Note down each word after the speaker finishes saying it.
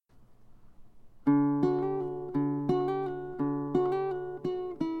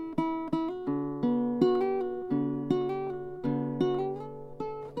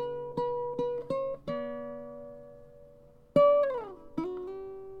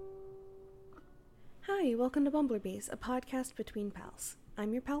Hi, welcome to Bumblebees, a podcast between pals.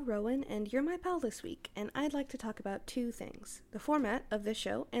 I'm your pal Rowan, and you're my pal this week, and I'd like to talk about two things: the format of this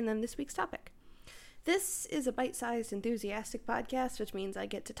show, and then this week's topic. This is a bite-sized, enthusiastic podcast, which means I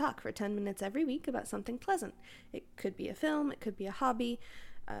get to talk for 10 minutes every week about something pleasant. It could be a film, it could be a hobby,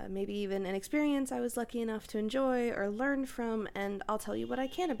 maybe even an experience I was lucky enough to enjoy or learn from, and I'll tell you what I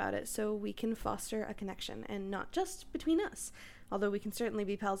can about it so we can foster a connection, and not just between us. Although we can certainly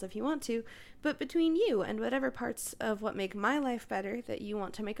be pals if you want to, but between you and whatever parts of what make my life better that you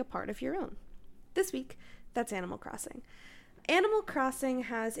want to make a part of your own. This week, that's Animal Crossing. Animal Crossing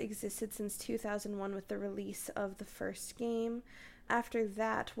has existed since 2001 with the release of the first game. After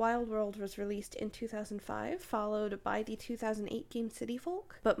that, Wild World was released in 2005, followed by the 2008 game City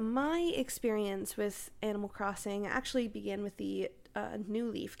Folk. But my experience with Animal Crossing actually began with the New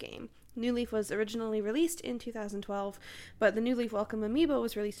Leaf game. New Leaf was originally released in 2012, but the New Leaf Welcome Amiibo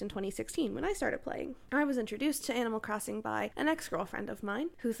was released in 2016 when I started playing. I was introduced to Animal Crossing by an ex-girlfriend of mine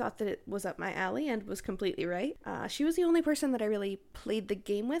who thought that it was up my alley and was completely right. She was the only person that I really played the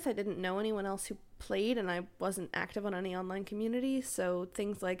game with. I didn't know anyone else who played, and I wasn't active on any online community, so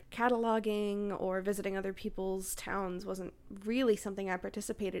things like cataloging or visiting other people's towns wasn't really something I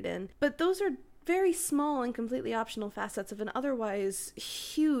participated in. But those are very small and completely optional facets of an otherwise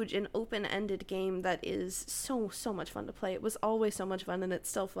huge and open-ended game that is so much fun to play. It was always so much fun, and it's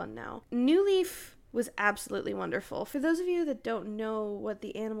still fun now. New Leaf was absolutely wonderful. For those of you that don't know what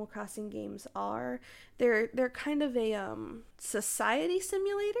the Animal Crossing games are, they're kind of a society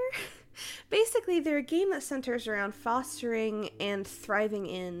simulator. Basically, they're a game that centers around fostering and thriving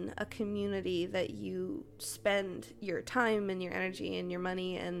in a community that you spend your time and your energy and your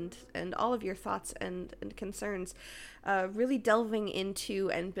money and all of your thoughts and concerns really delving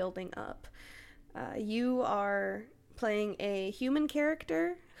into and building up. You are playing a human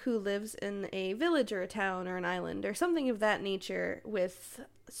character who lives in a village or a town or an island or something of that nature with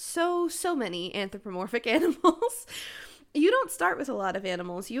so many anthropomorphic animals. You don't start with a lot of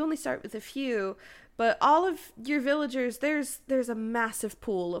animals, you only start with a few, but all of your villagers, there's a massive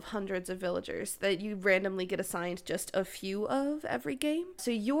pool of hundreds of villagers that you randomly get assigned just a few of every game. So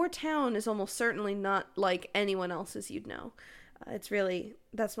your town is almost certainly not like anyone else's you'd know.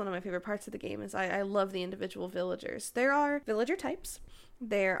 That's one of my favorite parts of the game, is I love the individual villagers. There are villager types.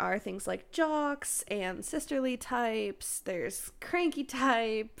 There are things like jocks and sisterly types. There's cranky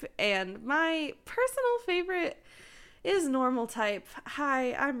type, and my personal favorite is normal type.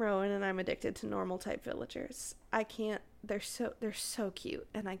 Hi, I'm Rowan, and I'm addicted to normal type villagers. They're so cute,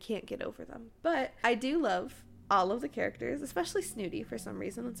 and I can't get over them. But I do love all of the characters, especially Snooty for some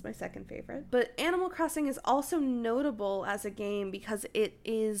reason. It's my second favorite. But Animal Crossing is also notable as a game because it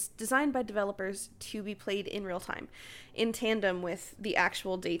is designed by developers to be played in real time, in tandem with the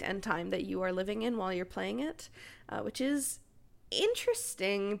actual date and time that you are living in while you're playing it, which is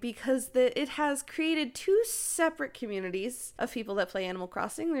interesting because it has created two separate communities of people that play Animal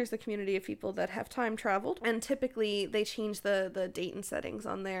Crossing. There's the community of people that have time traveled, and typically they change the date and settings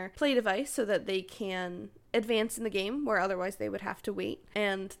on their play device so that they can advance in the game where otherwise they would have to wait.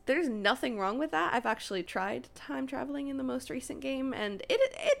 And there's nothing wrong with that. I've actually tried time traveling in the most recent game, and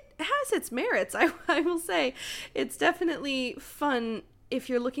it has its merits. I will say it's definitely fun if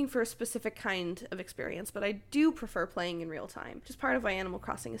you're looking for a specific kind of experience, but I do prefer playing in real time, which is part of why Animal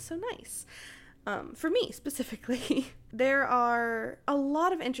Crossing is so nice. For me, specifically, there are a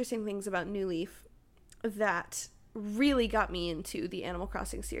lot of interesting things about New Leaf that really got me into the Animal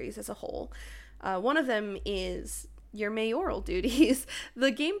Crossing series as a whole. One of them is your mayoral duties.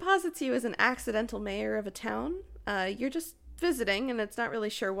 The game posits you as an accidental mayor of a town. You're just visiting, and it's not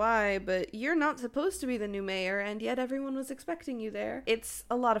really sure why, but you're not supposed to be the new mayor, and yet everyone was expecting you there. It's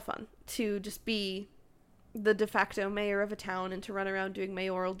a lot of fun to just be the de facto mayor of a town and to run around doing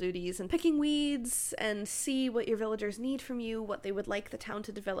mayoral duties and picking weeds and see what your villagers need from you, what they would like the town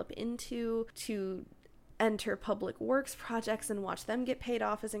to develop into, to enter public works projects and watch them get paid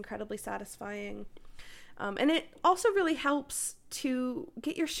off is incredibly satisfying. And it also really helps to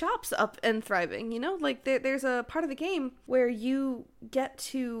get your shops up and thriving, you know? Like, there's a part of the game where you get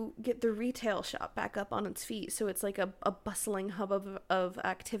to get the retail shop back up on its feet, so it's like a bustling hub of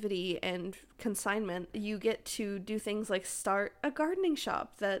activity and consignment. You get to do things like start a gardening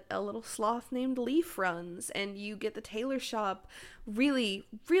shop that a little sloth named Leaf runs, and you get the tailor shop really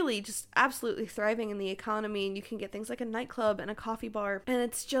just absolutely thriving in the economy, and you can get things like a nightclub and a coffee bar, and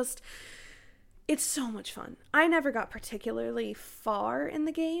it's so much fun. I never got particularly far in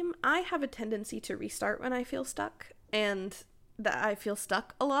the game. I have a tendency to restart when I feel stuck, and that I feel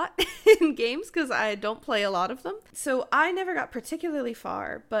stuck a lot in games because I don't play a lot of them. So I never got particularly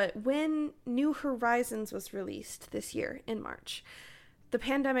far, but when New Horizons was released this year in March, the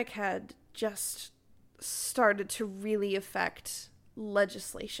pandemic had just started to really affect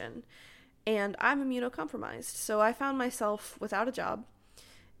legislation, and I'm immunocompromised, so I found myself without a job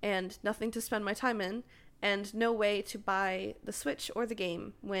and nothing to spend my time in, and no way to buy the Switch or the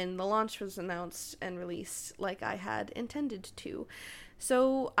game when the launch was announced and released like I had intended to.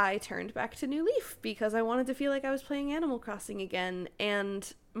 So I turned back to New Leaf because I wanted to feel like I was playing Animal Crossing again,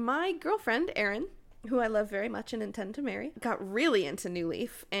 and my girlfriend, Erin, who I love very much and intend to marry, got really into New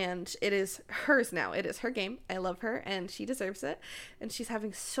Leaf, and it is hers now. It is her game. I love her, and she deserves it, and she's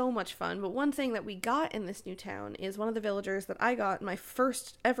having so much fun. But one thing that we got in this new town is one of the villagers that I got my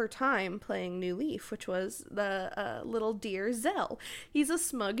first ever time playing New Leaf, which was the little deer Zell. He's a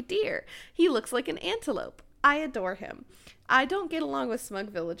smug deer. He looks like an antelope. I adore him. I don't get along with smug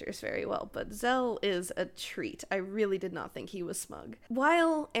villagers very well, but Zell is a treat. I really did not think he was smug.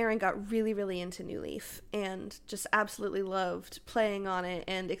 While Erin got really, really into New Leaf and just absolutely loved playing on it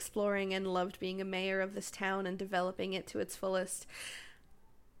and exploring and loved being a mayor of this town and developing it to its fullest,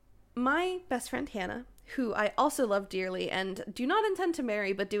 my best friend Hannah, who I also love dearly and do not intend to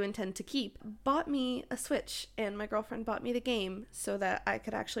marry but do intend to keep, bought me a Switch, and my girlfriend bought me the game so that I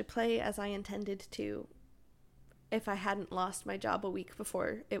could actually play as I intended to if I hadn't lost my job a week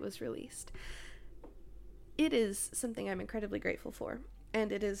before it was released. It is something I'm incredibly grateful for,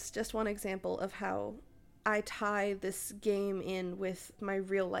 and it is just one example of how I tie this game in with my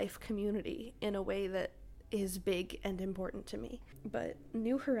real life community in a way that is big and important to me. But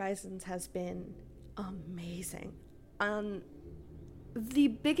New Horizons has been amazing. The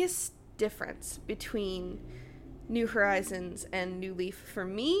biggest difference between New Horizons and New Leaf for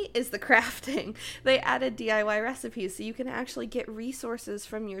me is the crafting. They added DIY recipes so you can actually get resources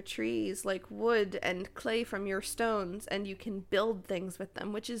from your trees like wood and clay from your stones, and you can build things with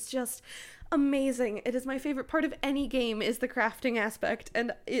them, which is just amazing. It is my favorite part of any game, is the crafting aspect,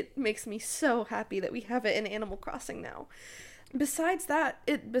 and it makes me so happy that we have it in Animal Crossing now. Besides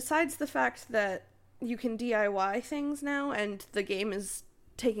the fact that you can DIY things now and the game is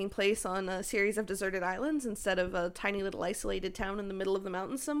taking place on a series of deserted islands instead of a tiny little isolated town in the middle of the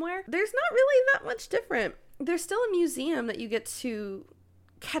mountains somewhere, there's not really that much different. There's still a museum that you get to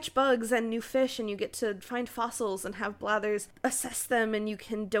catch bugs and new fish, and you get to find fossils and have blathers assess them, and you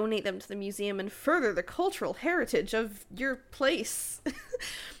can donate them to the museum and further the cultural heritage of your place.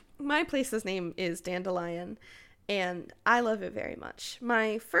 My place's name is Dandelion, and I love it very much.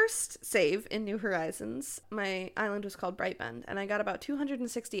 My first save in New Horizons, my island was called Brightbend, and I got about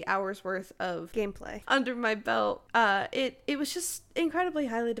 260 hours worth of gameplay under my belt. It was just incredibly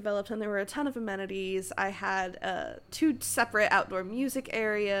highly developed, and there were a ton of amenities. I had 2 separate outdoor music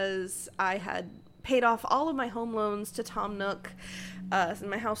areas. I had paid off all of my home loans to Tom Nook.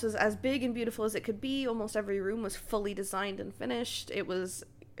 My house was as big and beautiful as it could be. Almost every room was fully designed and finished. It was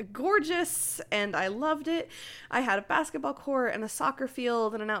gorgeous, and I loved it. I had a basketball court and a soccer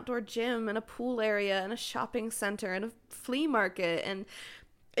field and an outdoor gym and a pool area and a shopping center and a flea market, and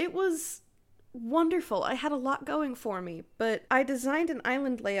it was wonderful. I had a lot going for me, but I designed an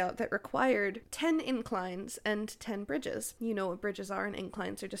island layout that required 10 inclines and 10 bridges. You know what bridges are, and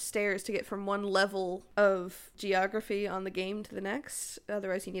inclines are just stairs to get from one level of geography on the game to the next.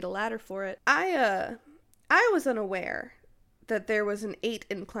 Otherwise you need a ladder for it. I was unaware that there was an 8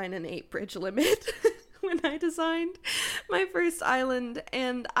 incline and 8 bridge limit when I designed my first island,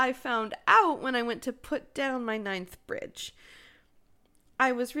 and I found out when I went to put down my 9th bridge.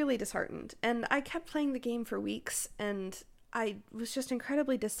 I was really disheartened, and I kept playing the game for weeks, and I was just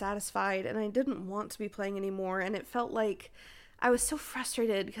incredibly dissatisfied, and I didn't want to be playing anymore, and it felt like I was so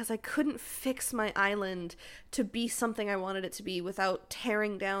frustrated because I couldn't fix my island to be something I wanted it to be without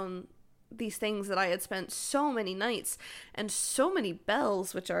tearing down these things that I had spent so many nights and so many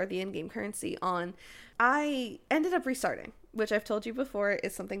bells, which are the in-game currency, on. I ended up restarting, which I've told you before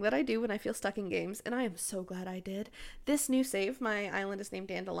is something that I do when I feel stuck in games, and I am so glad I did. This new save, my island is named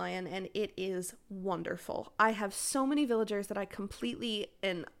Dandelion, and it is wonderful. I have so many villagers that I completely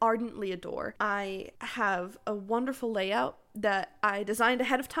and ardently adore. I have a wonderful layout that I designed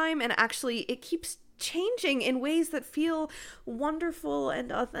ahead of time, and actually it keeps changing in ways that feel wonderful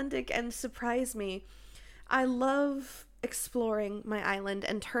and authentic and surprise me. I love exploring my island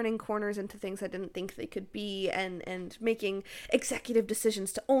and turning corners into things I didn't think they could be, and making executive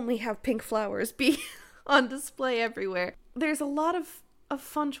decisions to only have pink flowers be on display everywhere. There's a lot of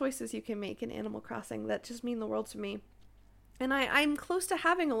fun choices you can make in Animal Crossing that just mean the world to me. And I'm close to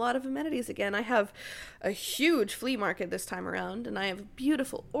having a lot of amenities again. I have a huge flea market this time around, and I have a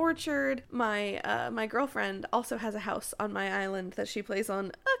beautiful orchard. My girlfriend also has a house on my island that she plays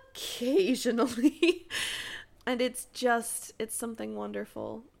on occasionally. And it's something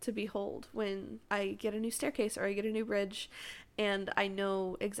wonderful to behold when I get a new staircase or I get a new bridge and I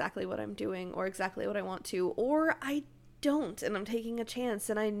know exactly what I'm doing or exactly what I want to, or I don't and I'm taking a chance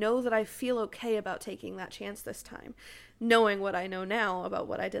and I know that I feel okay about taking that chance this time, knowing what I know now about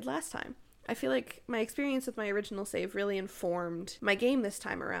what I did last time. I feel like my experience with my original save really informed my game this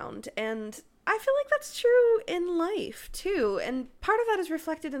time around, and I feel like that's true in life too, and part of that is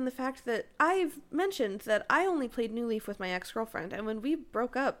reflected in the fact that I've mentioned that I only played New Leaf with my ex-girlfriend, and when we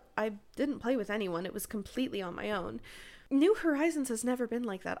broke up, I didn't play with anyone. It was completely on my own. New Horizons has never been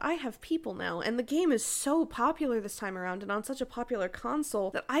like that. I have people now, and the game is so popular this time around and on such a popular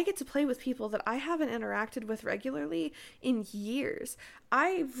console that I get to play with people that I haven't interacted with regularly in years.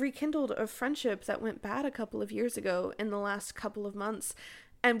 I've rekindled a friendship that went bad a couple of years ago in the last couple of months,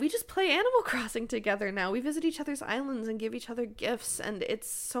 and we just play Animal Crossing together now. We visit each other's islands and give each other gifts, and it's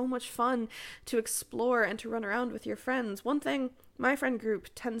so much fun to explore and to run around with your friends. One thing my friend group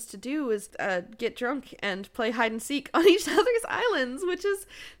tends to do is get drunk and play hide and seek on each other's islands, which is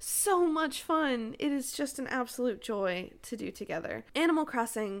so much fun. It is just an absolute joy to do together. Animal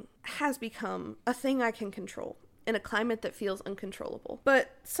Crossing has become a thing I can control in a climate that feels uncontrollable.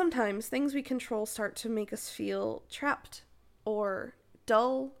 But sometimes things we control start to make us feel trapped or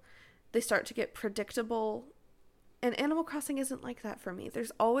dull. They start to get predictable. And Animal Crossing isn't like that for me.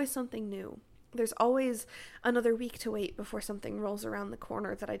 There's always something new. There's always another week to wait before something rolls around the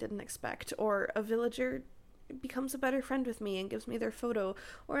corner that I didn't expect, or a villager becomes a better friend with me and gives me their photo,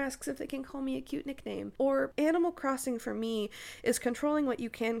 or asks if they can call me a cute nickname. Or Animal Crossing for me is controlling what you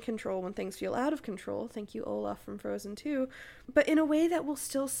can control when things feel out of control, thank you Olaf from Frozen 2, but in a way that will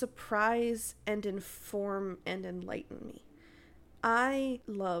still surprise and inform and enlighten me. I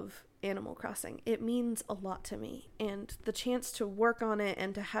love Animal Crossing. It means a lot to me, and the chance to work on it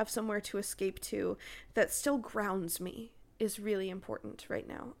and to have somewhere to escape to that still grounds me is really important right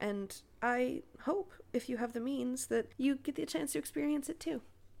now, and I hope, if you have the means, that you get the chance to experience it too.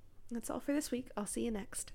 That's all for this week. I'll see you next.